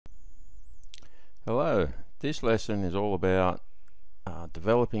Hello, this lesson is all about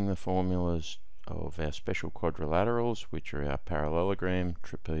developing the formulas of our special quadrilaterals, which are our parallelogram,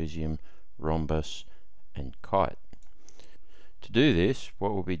 trapezium, rhombus and kite. To do this,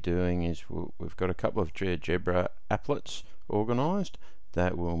 what we'll be doing is we've got a couple of GeoGebra applets organised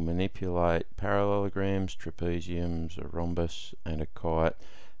that will manipulate parallelograms, trapeziums, a rhombus and a kite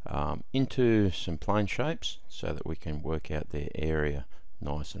into some plane shapes so that we can work out their area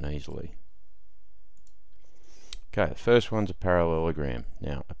nice and easily. Okay, the first one's a parallelogram.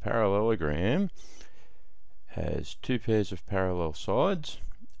 Now, a parallelogram has two pairs of parallel sides,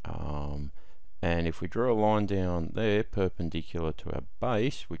 and if we draw a line down there perpendicular to our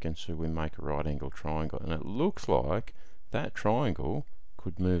base, we can see we make a right angle triangle, and it looks like that triangle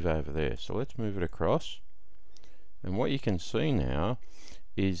could move over there. So let's move it across, and what you can see now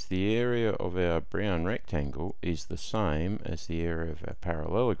is the area of our brown rectangle is the same as the area of our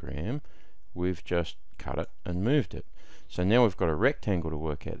parallelogram. We've just cut it and moved it. So now we've got a rectangle to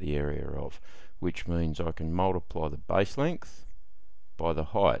work out the area of, which means I can multiply the base length by the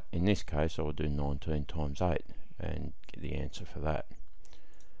height. In this case I'll do 19 times 8 and get the answer for that.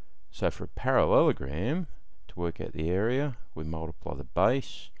 So for a parallelogram, to work out the area, we multiply the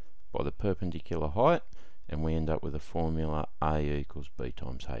base by the perpendicular height, and we end up with a formula A equals B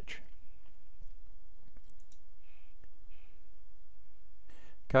times H.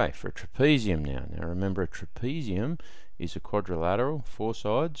 Okay, for a trapezium now. Now remember, a trapezium is a quadrilateral, four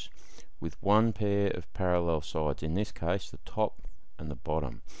sides, with one pair of parallel sides, in this case the top and the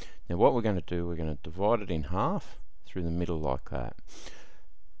bottom. Now what we're going to do, we're going to divide it in half through the middle like that.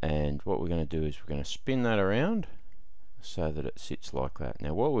 And what we're going to do is we're going to spin that around so that it sits like that.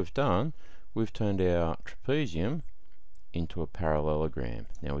 Now what we've done, we've turned our trapezium into a parallelogram.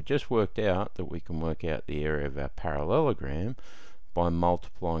 Now we just worked out that we can work out the area of our parallelogram by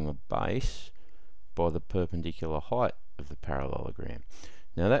multiplying the base by the perpendicular height of the parallelogram.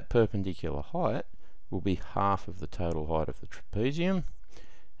 Now that perpendicular height will be half of the total height of the trapezium,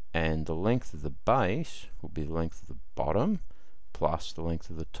 and the length of the base will be the length of the bottom plus the length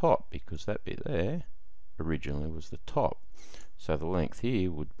of the top, because that bit there originally was the top. So the length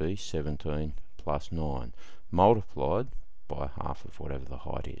here would be 17 plus 9 multiplied by half of whatever the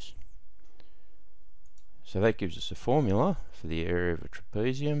height is. So that gives us a formula for the area of a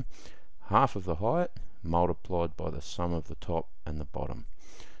trapezium: half of the height multiplied by the sum of the top and the bottom,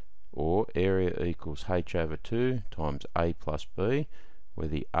 or area equals h over 2 times a plus b, where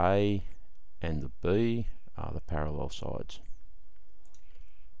the a and the b are the parallel sides.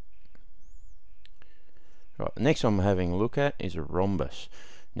 Right, the next one I'm having a look at is a rhombus.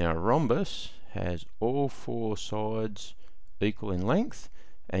 Now a rhombus has all four sides equal in length,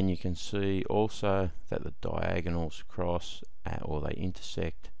 and you can see also that the diagonals cross or they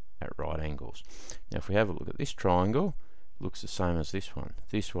intersect at right angles. Now if we have a look at this triangle, it looks the same as this one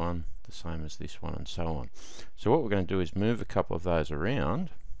the same as this one, and so on. So what we're going to do is move a couple of those around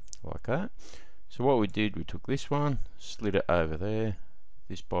like that. So what we did, we took this one, slid it over there,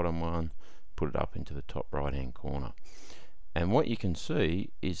 this bottom one, put it up into the top right hand corner. And what you can see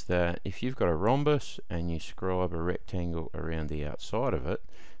is that if you've got a rhombus and you scribe a rectangle around the outside of it,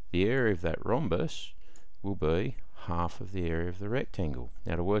 the area of that rhombus will be half of the area of the rectangle.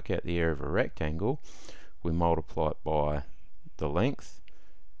 Now to work out the area of a rectangle, we multiply it by the length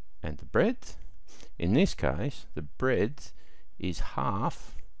and the breadth. In this case, the breadth is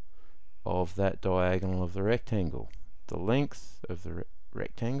half of that diagonal of the rectangle. The length of the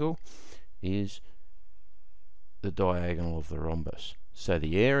rectangle is the diagonal of the rhombus. So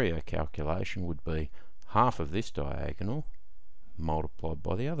the area calculation would be half of this diagonal multiplied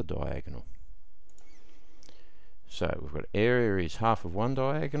by the other diagonal. So we've got area is half of one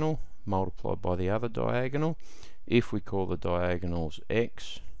diagonal multiplied by the other diagonal. If we call the diagonals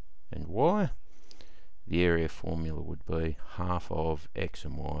x and y, the area formula would be half of x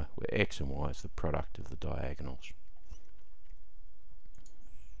and y, where x and y is the product of the diagonals.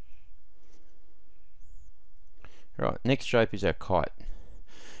 Right, next shape is our kite.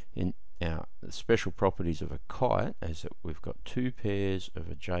 Now, the special properties of a kite is that we've got two pairs of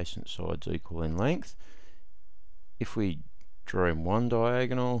adjacent sides equal in length. If we draw in one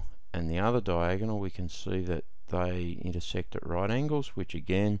diagonal and the other diagonal, we can see that they intersect at right angles, which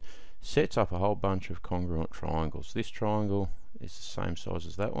again sets up a whole bunch of congruent triangles. This triangle is the same size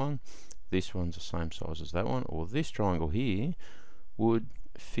as that one, this one's the same size as that one, or this triangle here would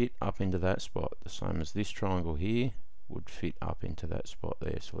fit up into that spot, the same as this triangle here would fit up into that spot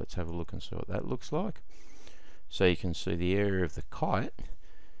there. So let's have a look and see what that looks like. So you can see the area of the kite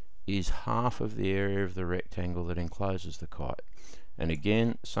is half of the area of the rectangle that encloses the kite. And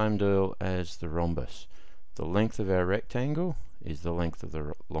again, same deal as the rhombus. The length of our rectangle is the length of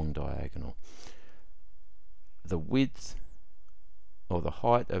the long diagonal. The width or the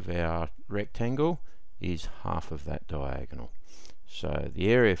height of our rectangle is half of that diagonal. So the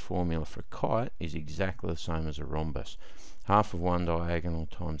area formula for a kite is exactly the same as a rhombus. Half of one diagonal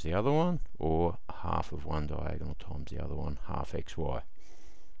times the other one, or half of one diagonal times the other one, half xy.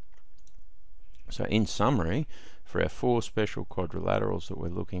 So in summary, for our four special quadrilaterals that we're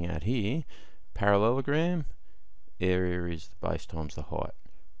looking at here, parallelogram, area is the base times the height.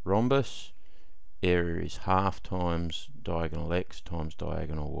 Rhombus, area is half times diagonal x times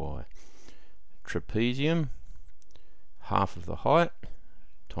diagonal y. Trapezium, half of the height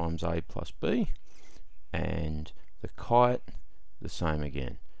times a plus b. And the kite, the same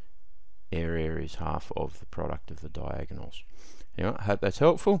again. Area is half of the product of the diagonals. Anyway, I hope that's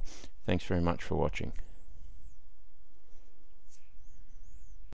helpful. Thanks very much for watching.